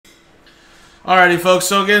Alrighty, folks.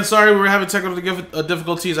 So again, sorry we were having technical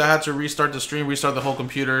difficulties. I had to restart the stream, restart the whole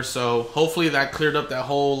computer. So hopefully that cleared up that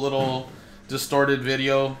whole little distorted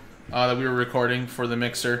video that we were recording for the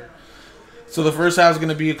mixer. So the first half is going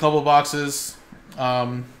to be a couple boxes,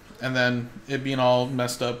 and then it being all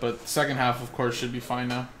messed up. But the second half, of course, should be fine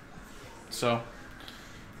now. So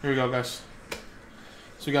here we go, guys.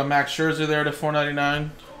 So we got Max Scherzer there to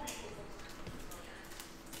 $4.99.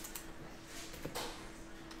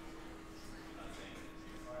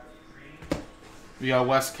 We got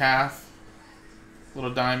Wes Kath,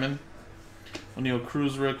 little diamond. O'Neal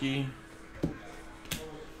Cruz rookie.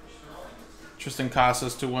 Tristan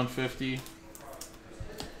Casas to 150.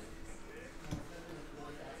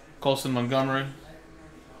 Colson Montgomery.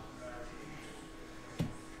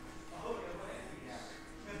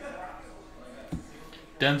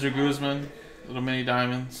 Denzer Guzman, little mini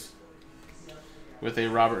diamonds. With a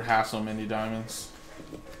Robert Hassel mini diamonds.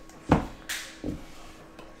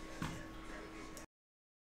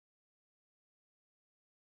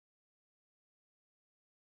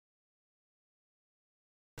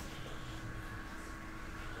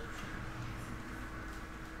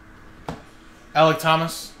 Alec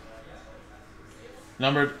Thomas,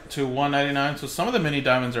 numbered to 199. So some of the mini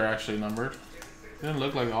diamonds are actually numbered. Didn't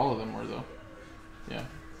look like all of them were though. Yeah.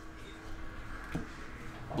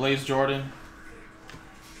 Blaze Jordan.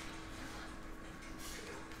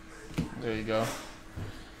 There you go.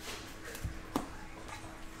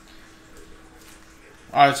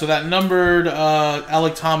 Alright, so that numbered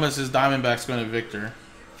Alec Thomas is Diamondbacks going to Victor.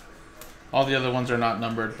 All the other ones are not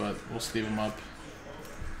numbered, but we'll sleeve them up.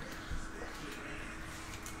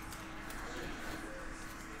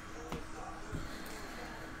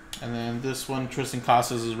 And then this one, Tristan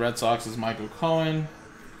Casas is Red Sox is Michael Cohen.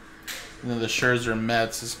 And then the Scherzer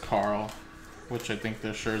Mets is Carl, which I think the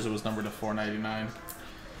Scherzer was numbered to $4.99.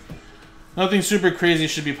 Nothing super crazy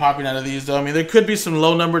should be popping out of these though. I mean, there could be some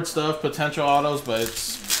low numbered stuff, potential autos, but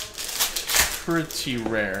it's pretty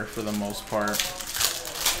rare for the most part.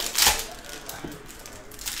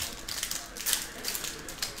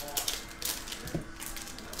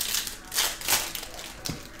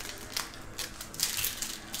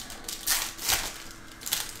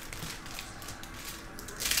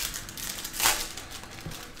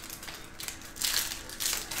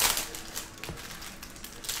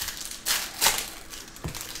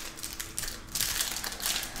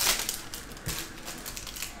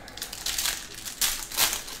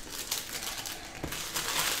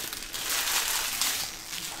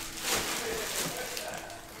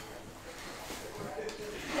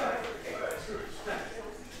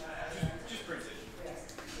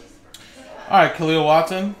 Alright, Khalil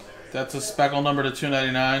Watson. That's a speckle number to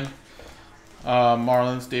 $2.99.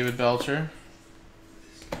 Marlins, David Belcher.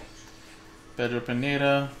 Pedro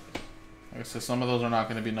Pineda. Like I said, some of those are not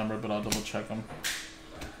going to be numbered, but I'll double check them.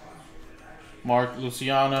 Mark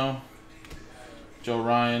Luciano. Joe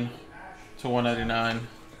Ryan to $1.99.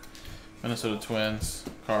 Minnesota Twins.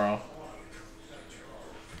 Carl.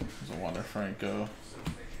 There's a Wander Franco.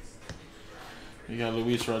 You got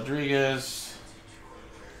Luis Rodriguez.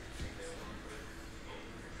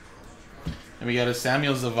 And we got a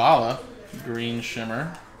Samuel Zavala, green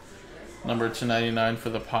shimmer, number 299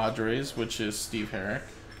 for the Padres, which is Steve Herrick.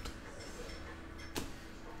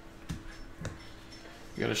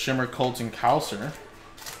 We got a shimmer Colton Cowser.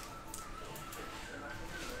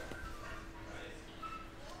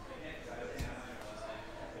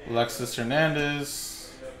 Alexis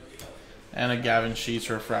Hernandez. And a Gavin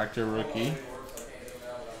Sheets refractor rookie,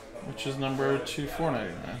 which is number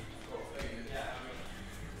 499.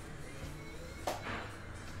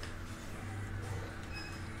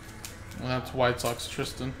 And that's White Sox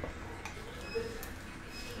Tristan.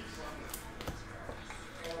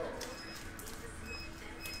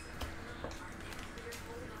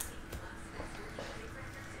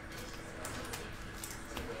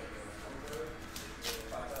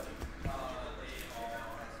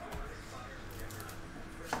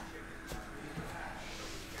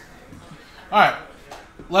 Alright,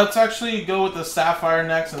 let's actually go with the Sapphire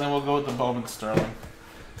next, and then we'll go with the Bowman Sterling.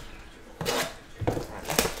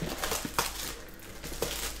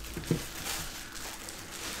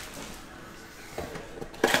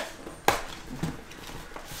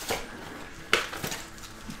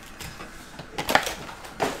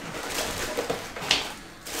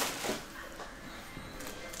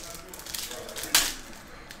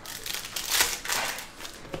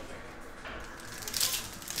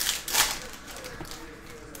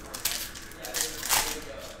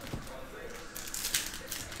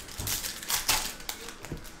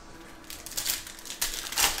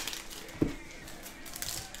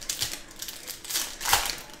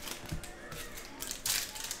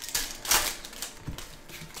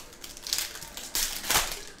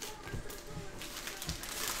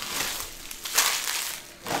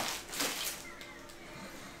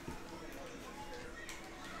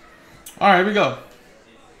 All right, here we go.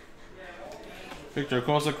 Victor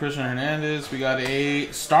Acosta, Christian Hernandez. We got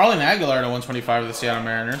a Starlin Aguilar to 125 of the Seattle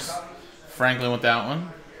Mariners. Franklin with that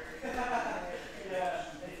one.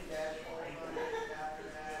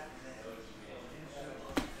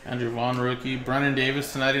 Andrew Vaughn, rookie. Brennan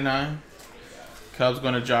Davis to 99. Cubs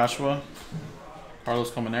going to Joshua.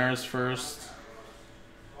 Carlos Colmenares first.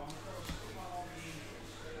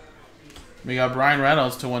 We got Brian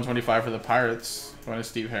Reynolds to 125 for the Pirates. Going to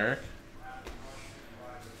Steve Herrick.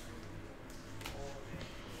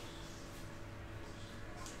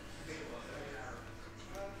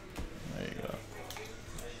 There you go.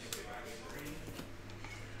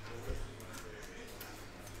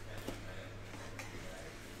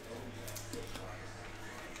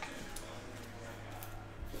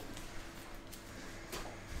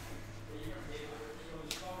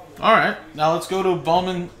 All right, now let's go to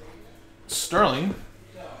Bowman Sterling,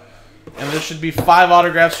 and there should be 5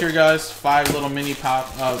 autographs here, guys. 5 little mini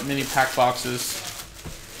pack boxes.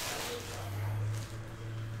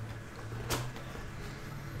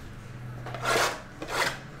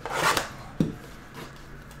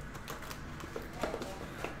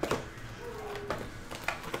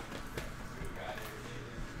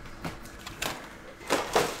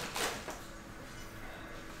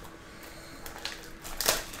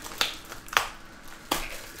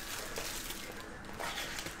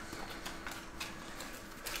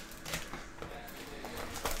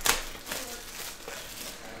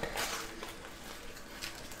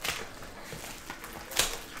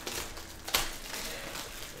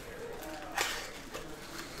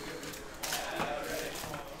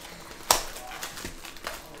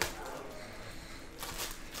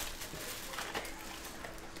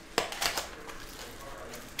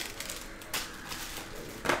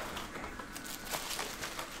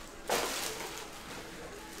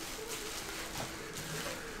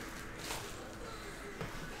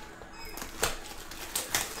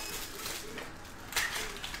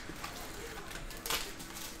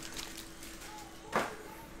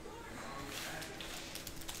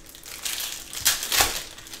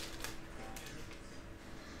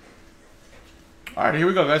 All right, here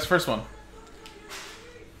we go, guys. First one.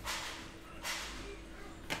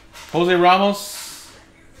 Jose Ramos,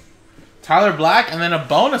 Tyler Black, and then a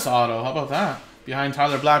bonus auto. How about that? Behind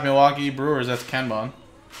Tyler Black, Milwaukee Brewers, that's Kenbon.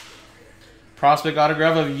 Prospect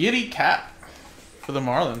autograph of Yiddy Cat for the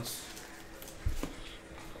Marlins.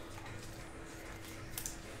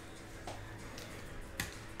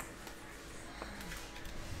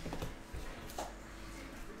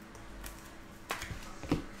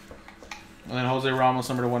 And then Jose Ramos,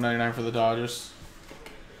 number to 199 for the Dodgers.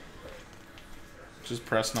 Which is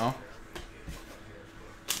pressed now.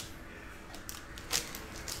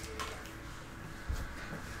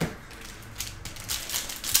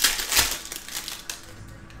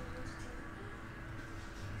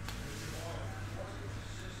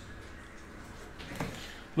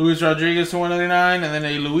 Luis Rodriguez to 199, and then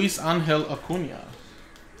a Luis Angel Acuna.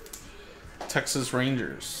 Texas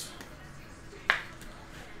Rangers.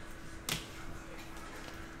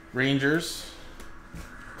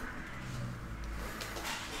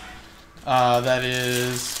 That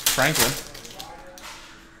is Franklin.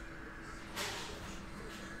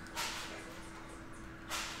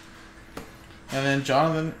 And then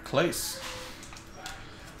Jonathan Clace.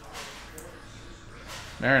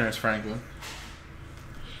 Mariners, Franklin.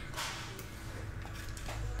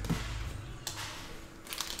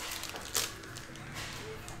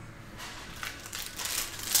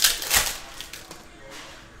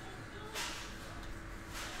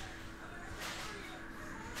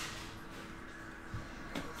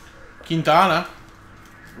 Quintana,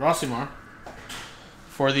 Rosimar,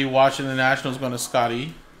 for the Washington Nationals, going to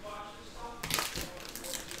Scotty.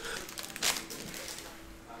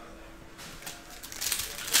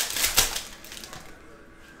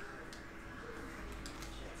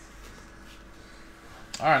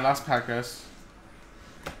 All right, last pack, guys.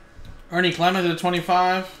 Ernie Clement to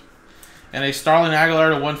 25, and a Starlin Aguilar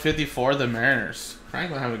to 150 for the Mariners.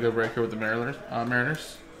 Franklin having a good break here with the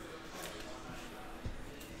Mariners.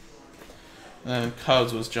 And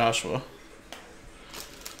Cubs was Joshua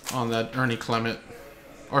on that Ernie Clement.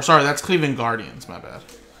 Or sorry, that's Cleveland Guardians, my bad.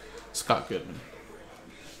 Scott Goodman.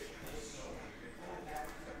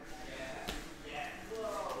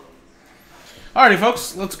 Alrighty,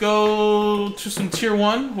 folks, let's go to some Tier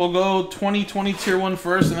 1. We'll go 2020 Tier 1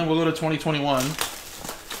 first, and then we'll go to 2021.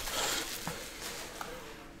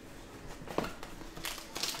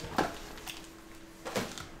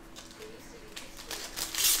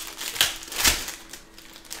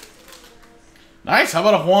 Nice. How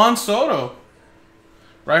about a Juan Soto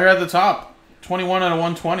Right here at the top, 21 out of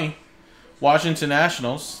 120. Washington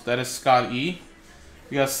Nationals. That is Scott E.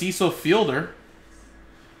 We got Cecil Fielder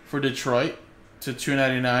for Detroit to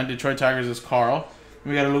 299. Detroit Tigers is Carl.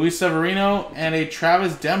 We got a Luis Severino and a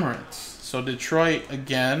Travis Demeritte. So Detroit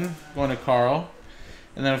again going to Carl.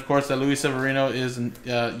 And then of course that Luis Severino is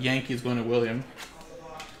Yankees going to William.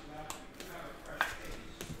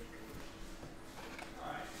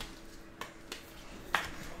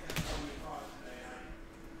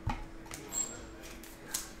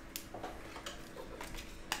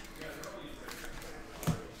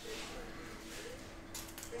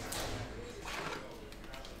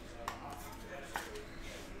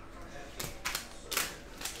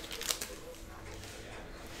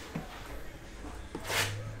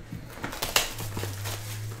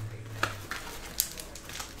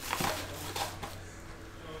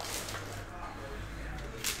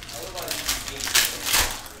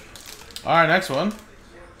 All right, next one.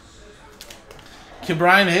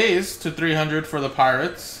 Brian Hayes to 300 for the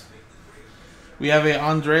Pirates. We have a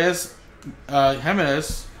Andres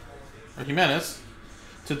Jimenez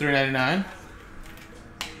to 399.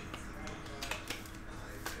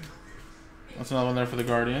 That's another one there for the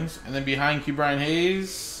Guardians. And then behind Brian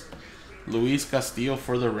Hayes, Luis Castillo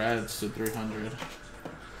for the Reds to 300.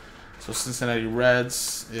 So Cincinnati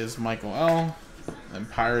Reds is Michael L. And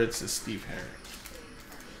Pirates is Steve Harris.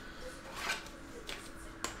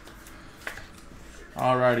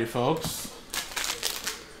 Alrighty, folks.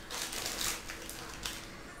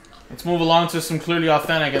 Let's move along to some clearly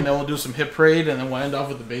authentic, and then we'll do some hit parade, and then we'll end off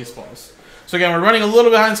with the baseballs. So again, we're running a little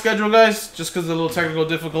behind schedule, guys, just because of the little technical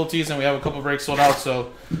difficulties, and we have a couple breaks sold out. So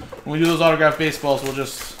when we do those autographed baseballs, we'll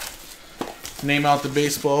just name out the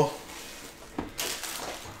baseball,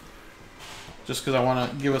 just because I want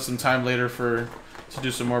to give us some time later to do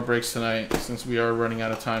some more breaks tonight, since we are running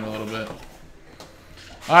out of time a little bit.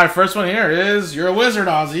 All right, first one here is You're a Wizard,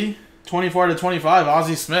 Ozzy. 24 to 25,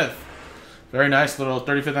 Ozzie Smith. Very nice little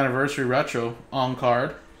 35th anniversary retro on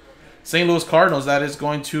card. St. Louis Cardinals, that is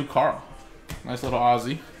going to Carl. Nice little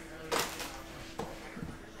Ozzy.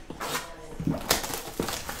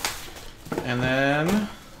 And then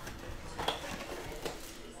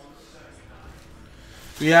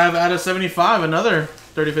we have out of 75, another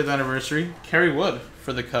 35th anniversary, Kerry Wood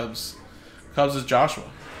for the Cubs. Cubs is Joshua.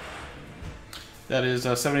 That is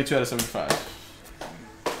 72 out of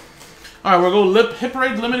 75. All right, we'll go Hit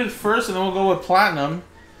Parade Limited first, and then we'll go with Platinum.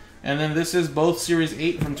 And then this is both Series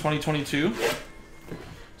 8 from 2022.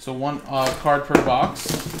 So one card per box.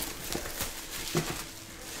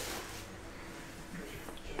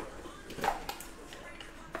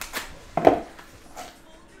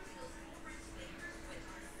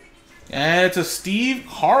 And it's a Steve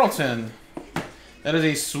Carlton. That is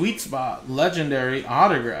a Sweet Spot Legendary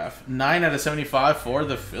Autograph. 9 out of 75 for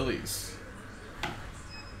the Phillies.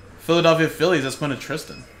 Philadelphia Phillies, that's going to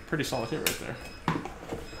Tristan. Pretty solid hit right there.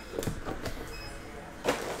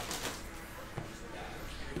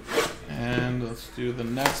 And let's do the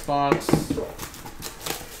next box.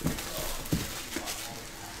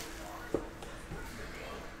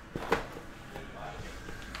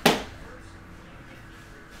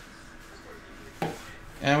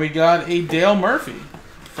 And we got a Dale Murphy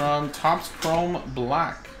from Topps Chrome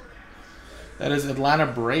Black. That is Atlanta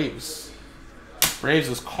Braves. Braves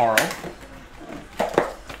is Carl.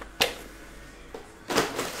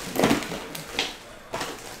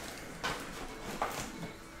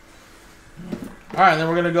 Alright, then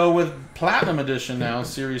we're going to go with Platinum Edition now,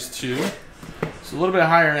 Series 2. It's a little bit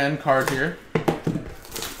higher end card here.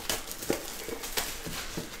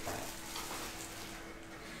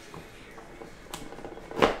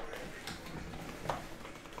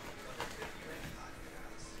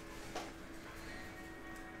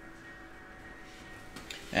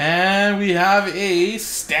 And we have a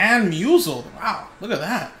Stan Musial. Wow, look at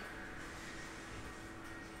that.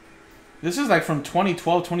 This is like from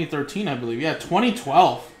 2012, 2013, I believe. Yeah,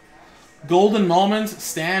 2012. Golden Moments,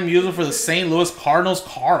 Stan Musial for the St. Louis Cardinals,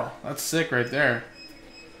 Carl. That's sick right there.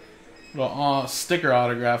 Well, sticker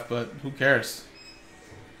autograph, but who cares?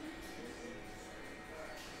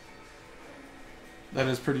 That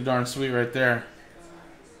is pretty darn sweet right there.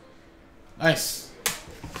 Nice.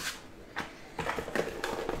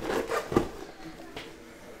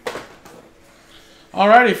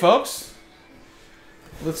 Alrighty, folks.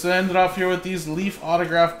 Let's end it off here with these Leaf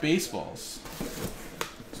autograph baseballs.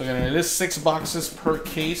 So again, it is 6 boxes per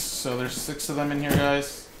case, so there's 6 of them in here,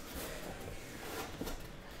 guys.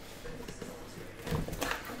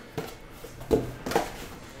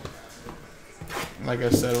 Like I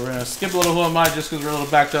said, we're gonna skip a little Who Am I just because we're a little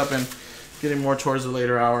backed up and getting more towards the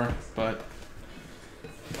later hour. But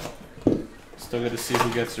Still good to see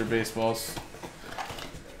who gets their baseballs.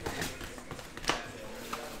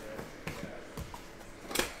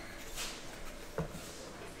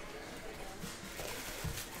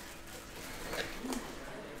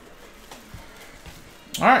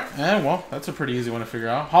 All right, and well, that's a pretty easy one to figure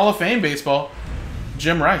out. Hall of Fame baseball,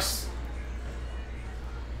 Jim Rice.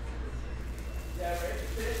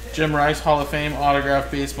 Jim Rice, Hall of Fame autograph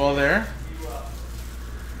baseball there.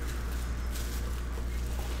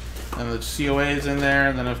 And the COA is in there,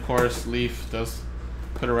 and then of course Leaf does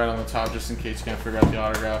put it right on the top just in case you can't figure out the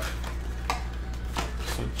autograph.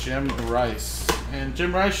 So Jim Rice. And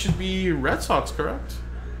Jim Rice should be Red Sox, correct?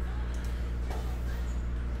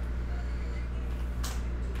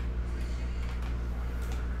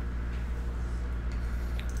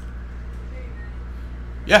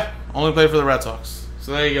 Yeah, only played for the Red Sox.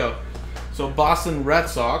 So there you go. So Boston Red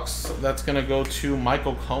Sox, that's going to go to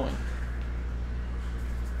Michael Cohen.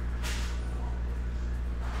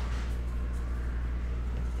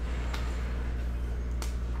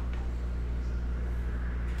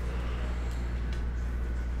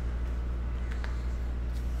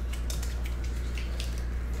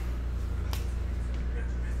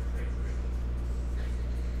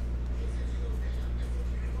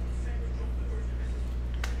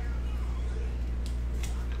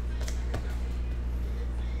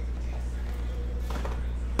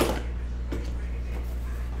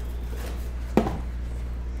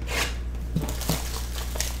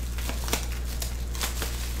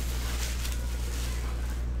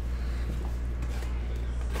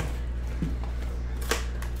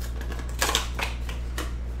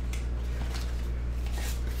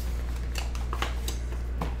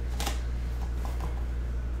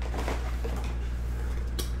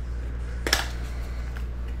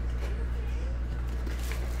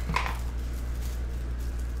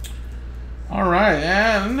 All right,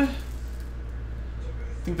 and I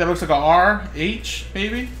think that looks like a RH,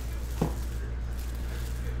 maybe?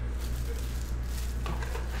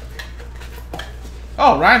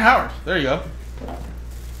 Oh, Ryan Howard. There you go.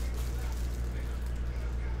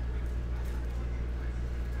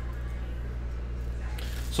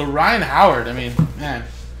 So Ryan Howard, I mean, man,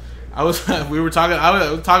 I was we were talking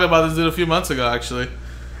about this dude a few months ago, actually.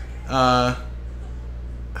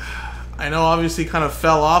 I know obviously kind of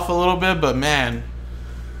fell off a little bit, but man,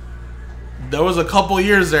 there was a couple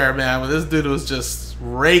years there, man, where this dude was just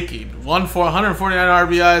raking. 149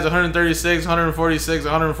 RBIs, 136, 146,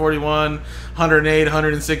 141, 108,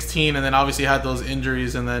 116, and then obviously had those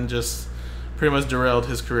injuries and then just pretty much derailed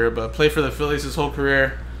his career. But played for the Phillies his whole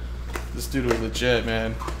career. This dude was legit,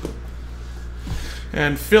 man.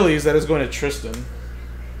 And Phillies, that is going to Tristan.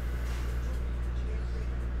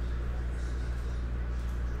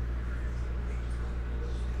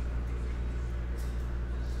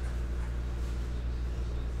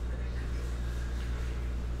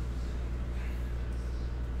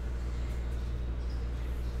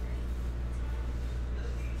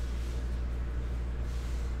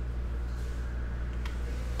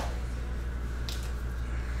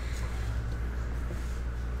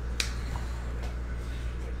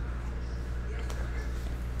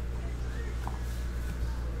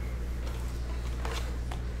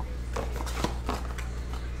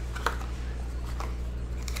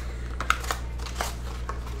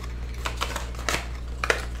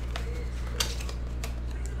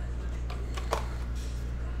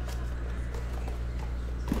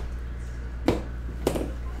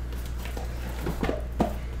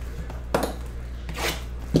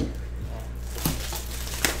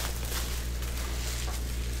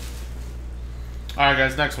 Alright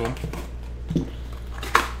guys, next one.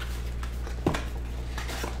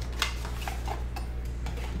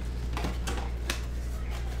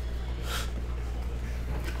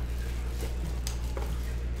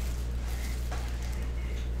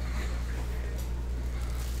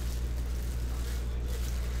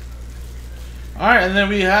 Alright, and then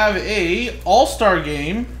we have a All-Star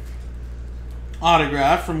Game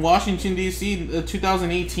autograph from Washington, D.C.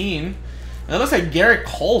 2018. And it looks like Garrett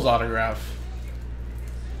Cole's autograph.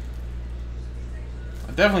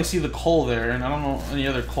 I definitely see the Cole there, and I don't know any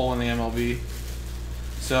other Cole in the MLB.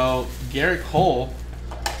 So, Garrett Cole.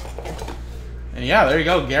 And yeah, there you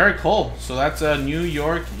go, Garrett Cole. So that's New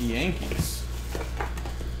York Yankees.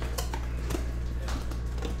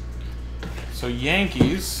 So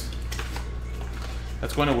Yankees,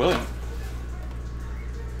 that's going to William.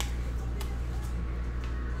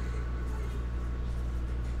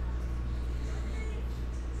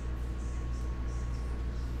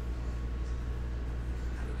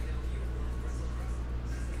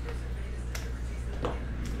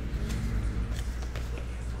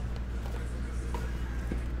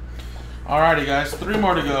 Alrighty, guys. 3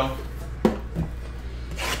 more to go.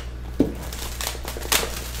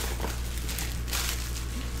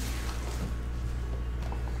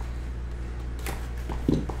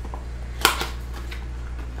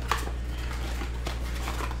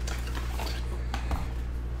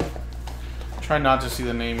 Try not to see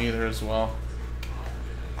the name either as well.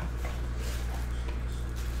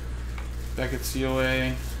 Beckett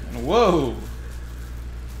COA. And whoa!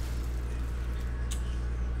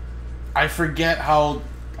 I forget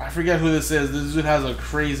who this is. This dude has a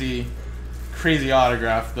crazy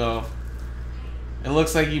autograph though. It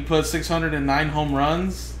looks like he put 609 home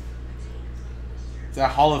runs. Is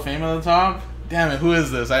that Hall of Fame at the top? Damn it, who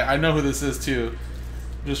is this? I know who this is too.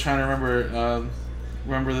 I'm just trying to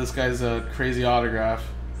remember this guy's crazy autograph.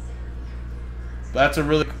 That's a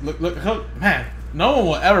really look, man. No one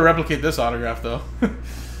will ever replicate this autograph though.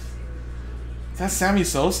 Is that Sammy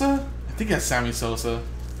Sosa? I think that's Sammy Sosa.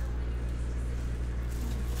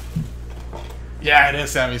 Yeah, it is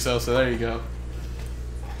Sammy Sosa. There you go.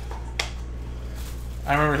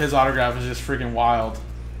 I remember his autograph is just freaking wild.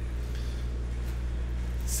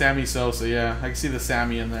 Sammy Sosa, yeah. I can see the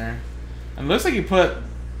Sammy in there. And it looks like he put...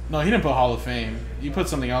 No, he didn't put Hall of Fame. He put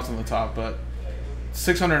something else on the top, but...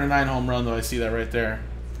 609 home run, though. I see that right there.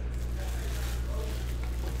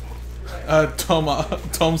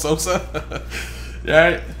 Tom Sosa?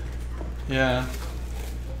 Right? Yeah.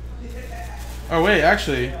 Oh, wait,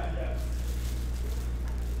 actually...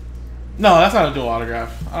 No, that's not a dual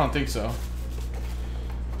autograph. I don't think so.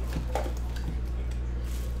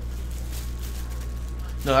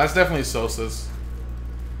 No, that's definitely Sosa's.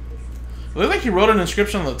 It looks like he wrote an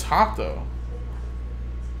inscription on the top, though.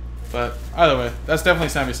 But either way, that's definitely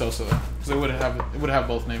Sammy Sosa, though, because it would have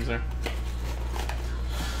both names there.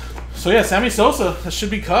 So yeah, Sammy Sosa. That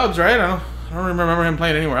should be Cubs, right? I don't remember him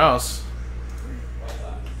playing anywhere else.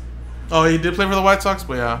 Oh, he did play for the White Sox,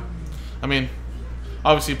 but yeah, I mean,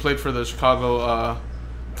 obviously he played for the Chicago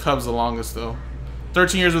Cubs the longest, though.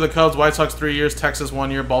 13 years with the Cubs, White Sox 3 years, Texas 1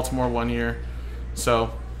 year, Baltimore 1 year.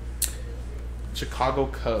 So, Chicago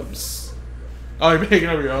Cubs. Oh, you're making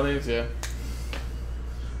up your own names? Yeah.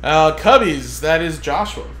 Cubbies, that is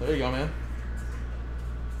Joshua. There you go, man.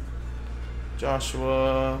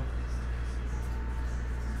 Joshua.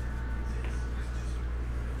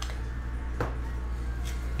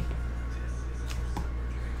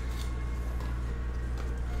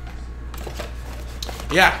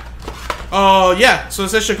 Yeah. Oh, yeah. So it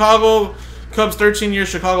says Chicago Cubs 13 years,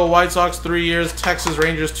 Chicago White Sox 3 years, Texas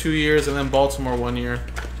Rangers 2 years, and then Baltimore 1 year.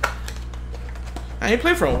 And he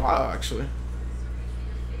played for a while, actually.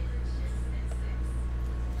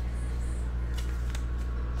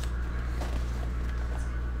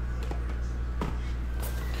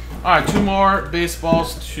 All right, 2 more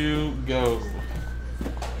baseballs to go.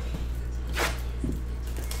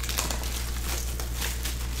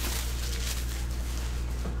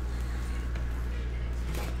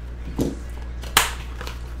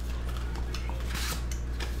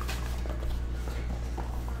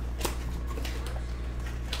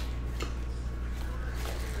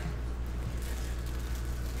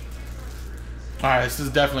 Alright, this is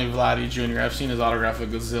definitely Vladdy Jr. I've seen his autograph a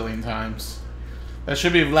gazillion times. That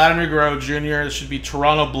should be Vladimir Guerrero Jr. It should be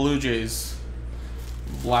Toronto Blue Jays.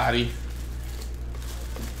 Vladdy.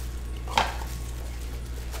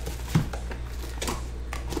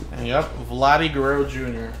 And yep, Vladdy Guerrero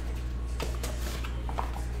Jr.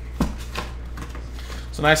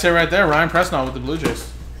 So nice hit right there. Ryan Presnell with the Blue Jays.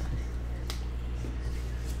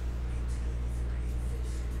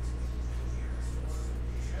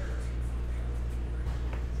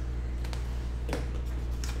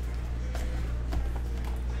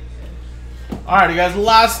 Alrighty, guys,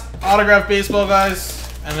 last autograph baseball, guys,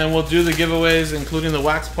 and then we'll do the giveaways, including the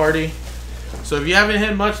wax party. So if you haven't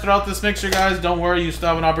hit much throughout this mixer, guys, don't worry, you still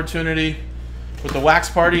have an opportunity with the wax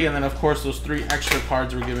party, and then of course those 3 extra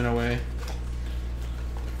cards we're giving away.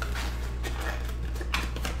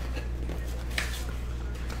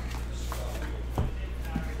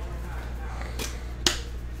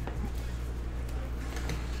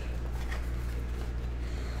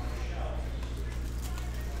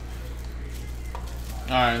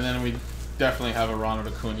 Alright, and then we definitely have a Ronald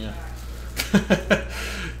Acuna.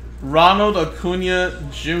 Ronald Acuna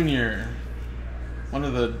Jr. One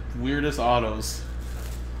of the weirdest autos.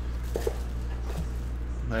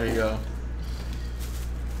 There you go.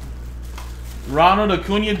 Ronald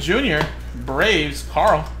Acuna Jr. Braves.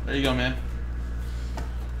 Carl. There you go, man.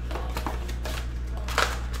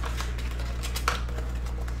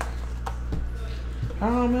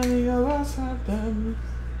 How many of us have been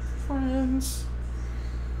friends?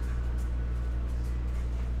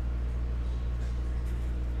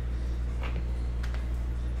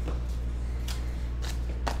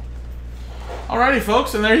 Alrighty,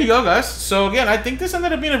 folks, and there you go, guys. So again, I think this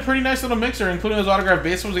ended up being a pretty nice little mixer, including those autographed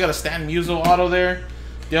base ones. We got a Stan Musial auto there,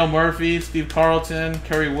 Dale Murphy, Steve Carlton,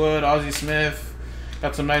 Kerry Wood, Ozzie Smith.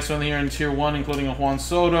 Got some nice one here in Tier 1, including a Juan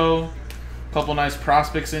Soto. A couple nice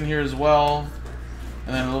prospects in here as well.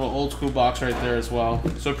 And then a little old school box right there as well.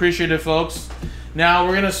 So appreciate it, folks. Now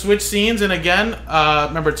we're going to switch scenes, and again,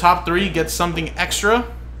 remember, top 3 gets something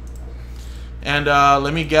extra. And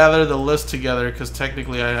let me gather the list together, because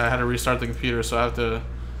technically I had to restart the computer, so I have to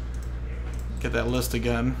get that list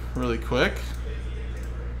again really quick.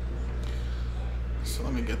 So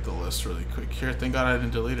let me get the list really quick here. Thank God I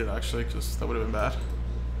didn't delete it, actually, because that would have been bad.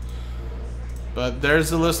 But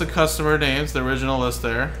there's the list of customer names, the original list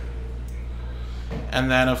there.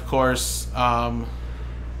 And then, of course,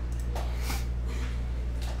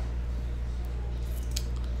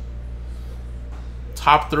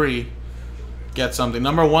 top 3 get something.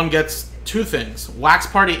 Number 1 gets 2 things: Wax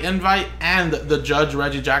Party Invite and the Judge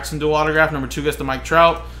Reggie Jackson dual autograph. Number 2 gets the Mike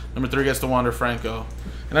Trout. Number 3 gets the Wander Franco.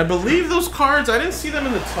 And I believe those cards, I didn't see them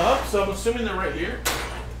in the tub, so I'm assuming they're right here.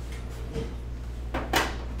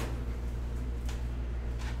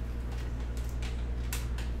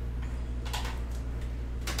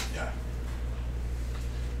 Yeah.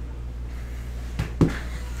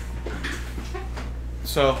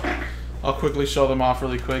 So I'll quickly show them off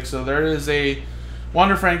really quick. So there is a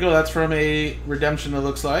Wander Franco. That's from a redemption, it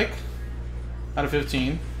looks like, out of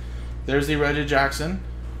 15. There's the Reggie Jackson,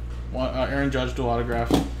 Aaron Judge dual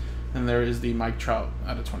autograph. And there is the Mike Trout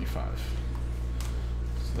out of 25.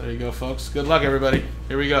 So there you go, folks. Good luck, everybody.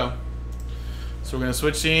 Here we go. So we're going to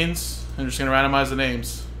switch scenes. I'm just going to randomize the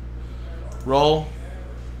names. Roll.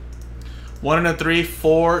 1 and a 3,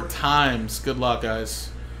 4 times. Good luck,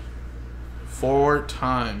 guys. 4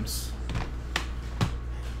 times.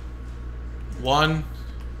 1,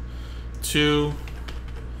 2,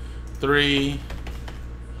 3,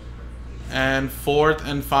 and 4th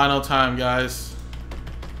and final time, guys.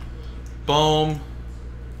 Boom.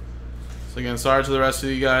 So again, sorry to the rest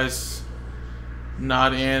of you guys.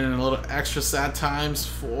 Not in, and a little extra sad times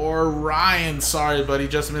for Ryan. Sorry, buddy,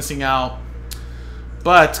 just missing out.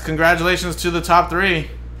 But congratulations to the top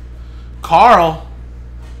 3. Carl,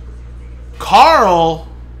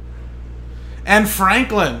 and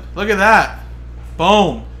Franklin. Look at that.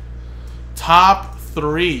 Boom. Top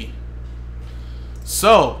 3.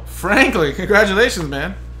 So, Franklin, congratulations,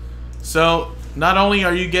 man. So, not only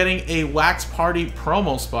are you getting a Wax Party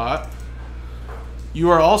promo spot,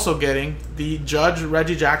 you are also getting the Judge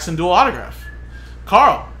Reggie Jackson dual autograph.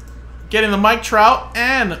 Carl, getting the Mike Trout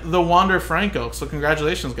and the Wander Franco. So,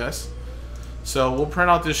 congratulations, guys. So, we'll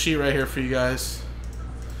print out this sheet right here for you guys.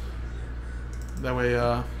 That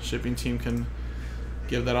way, shipping team can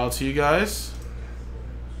give that out to you guys.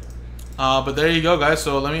 But there you go, guys.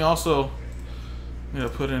 So let me also, I'm gonna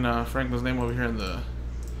put in Franklin's name over here in the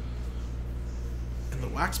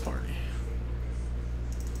Wax Party.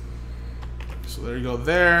 So there you go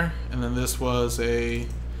there, and then this was a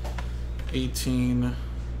 18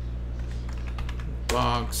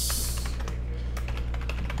 box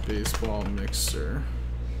baseball mixer,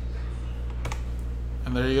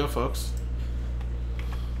 and there you go, folks.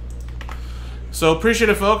 So appreciate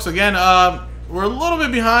it, folks. Again, we're a little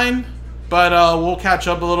bit behind, but we'll catch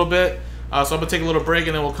up a little bit. So I'm going to take a little break,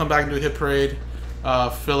 and then we'll come back and do Hit Parade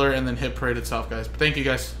filler and then Hit Parade itself, guys. Thank you,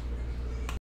 guys.